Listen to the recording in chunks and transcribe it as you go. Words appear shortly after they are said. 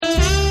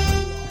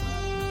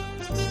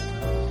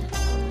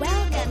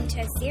to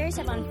a series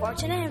of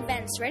unfortunate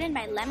events written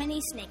by Lemony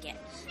Snicket,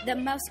 the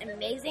most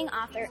amazing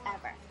author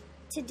ever.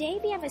 Today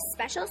we have a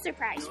special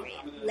surprise for you.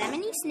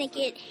 Lemony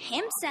Snicket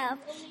himself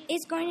is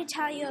going to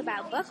tell you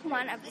about book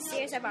 1 of the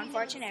series of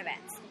unfortunate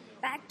events.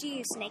 Back to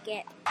you,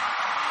 Snicket.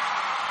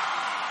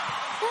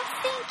 Well,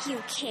 thank you,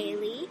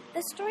 Kaylee.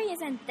 The story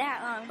isn't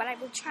that long, but I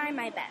will try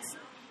my best.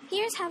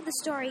 Here's how the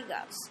story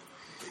goes.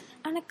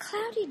 On a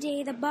cloudy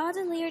day, the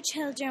Baudelaire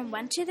children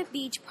went to the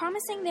beach,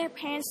 promising their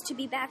parents to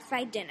be back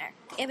by dinner.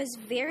 It was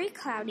very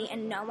cloudy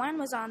and no one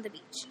was on the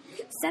beach.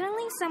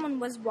 Suddenly,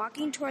 someone was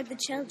walking toward the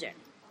children.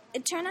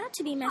 It turned out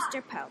to be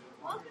Mr. Poe.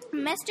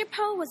 Mr.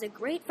 Poe was a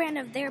great friend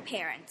of their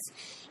parents.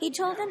 He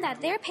told them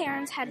that their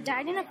parents had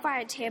died in a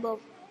fire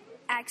table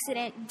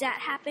accident that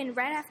happened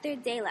right after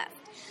they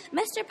left.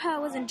 Mr.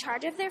 Poe was in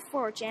charge of their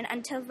fortune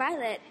until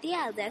Violet, the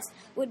eldest,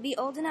 would be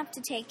old enough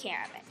to take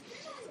care of it.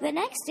 The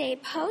next day,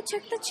 Poe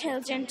took the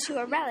children to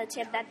a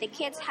relative that the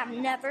kids have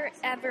never,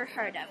 ever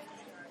heard of.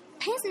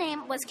 His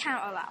name was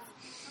Count Olaf.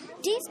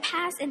 Days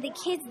passed and the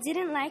kids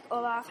didn't like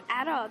Olaf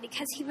at all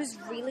because he was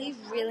really,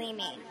 really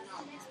mean.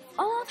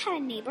 Olaf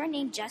had a neighbor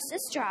named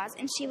Justice Strauss,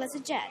 and she was a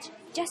judge.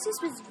 Justice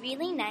was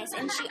really nice,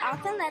 and she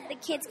often let the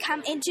kids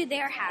come into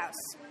their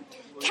house.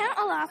 Count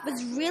Olaf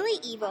was really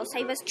evil, so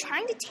he was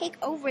trying to take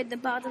over the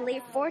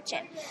Baudelaire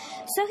fortune.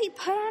 So he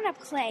put on a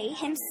play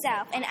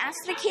himself and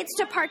asked the kids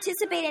to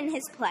participate in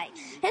his play.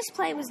 His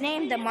play was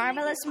named The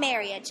Marvelous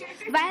Marriage.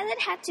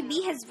 Violet had to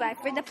be his wife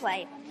for the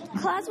play.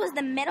 Claus was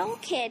the middle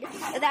kid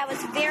that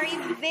was very,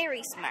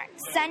 very smart.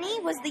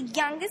 Sunny was the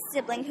youngest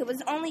sibling who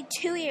was only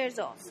 2 years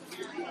old.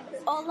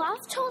 Olaf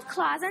told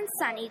Claus and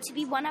Sunny to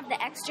be one of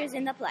the extras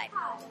in the play.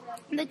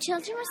 The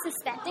children were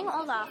suspecting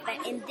Olaf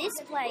that in this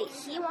play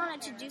he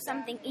wanted to do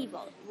something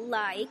evil,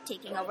 like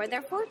taking over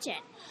their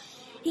fortune.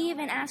 He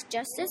even asked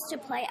Justice to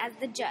play as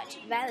the judge.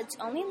 Violet's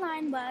only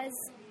line was,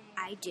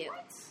 "I do."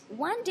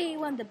 One day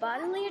when the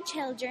Baudelaire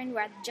children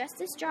were at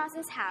Justice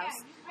Strauss's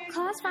house,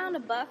 Claus found a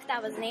book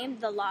that was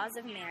named The Laws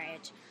of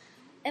Marriage.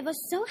 It was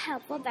so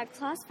helpful that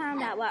Claus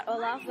found out what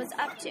Olaf was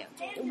up to.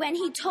 When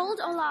he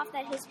told Olaf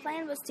that his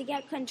plan was to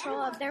get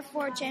control of their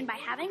fortune by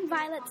having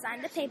Violet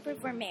sign the paper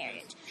for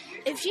marriage.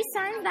 If she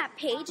signs that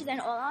page, then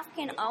Olaf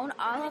can own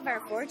all of our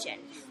fortune.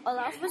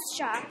 Olaf was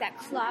shocked that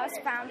Claus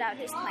found out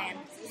his plan.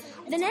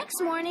 The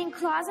next morning,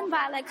 Claus and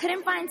Violet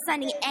couldn't find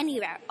Sunny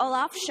anywhere.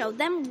 Olaf showed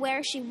them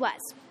where she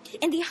was.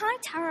 In the high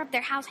tower of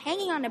their house,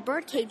 hanging on a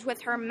birdcage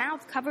with her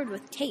mouth covered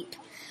with tape.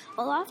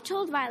 Olaf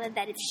told Violet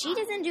that if she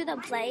doesn't do the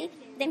play,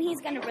 then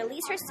he's going to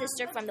release her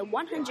sister from the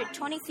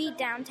 120 feet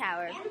down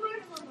tower.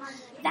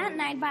 That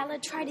night,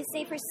 Violet tried to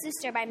save her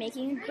sister by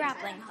making a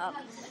grappling hook.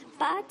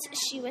 But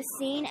she was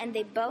seen and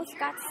they both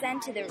got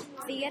sent to the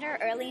theater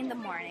early in the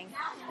morning.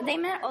 They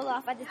met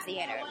Olaf at the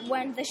theater.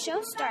 When the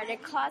show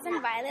started, Claus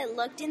and Violet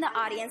looked in the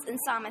audience and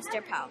saw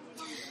Mr. Poe.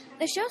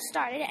 The show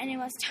started and it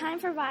was time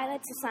for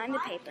Violet to sign the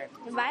paper.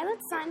 Violet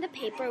signed the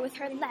paper with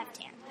her left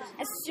hand.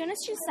 As soon as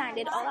she signed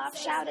it, Olaf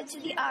shouted to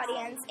the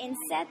audience and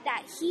said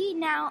that he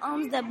now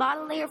owns the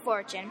Baudelaire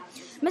fortune.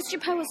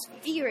 Mr. Poe was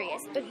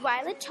furious, but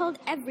Violet told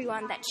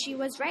everyone that she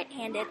was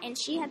right-handed and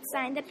she had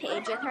signed the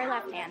page with her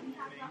left hand.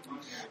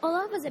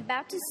 Olaf was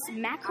about to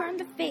smack her in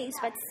the face,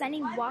 but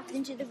Sunny walked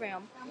into the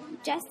room.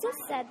 Justice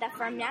said that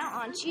from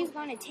now on she is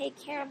going to take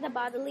care of the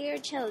Baudelaire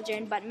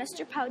children, but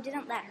Mr. Poe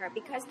didn't let her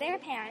because their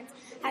parents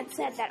had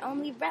said that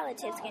only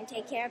relatives can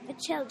take care of the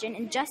children,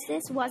 and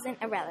Justice wasn't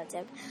a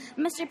relative.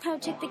 Mr. Poe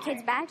took the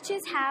kids back to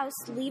his house,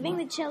 leaving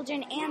the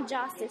children and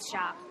Justice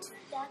shocked.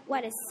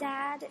 What a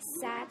sad,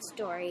 sad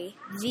story.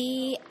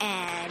 The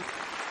end.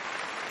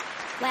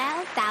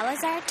 Well, that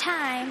was our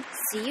time.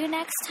 See you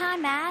next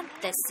time at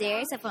The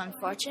Series of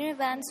Unfortunate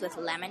Events with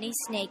Lemony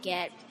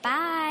Snicket.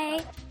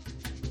 Bye!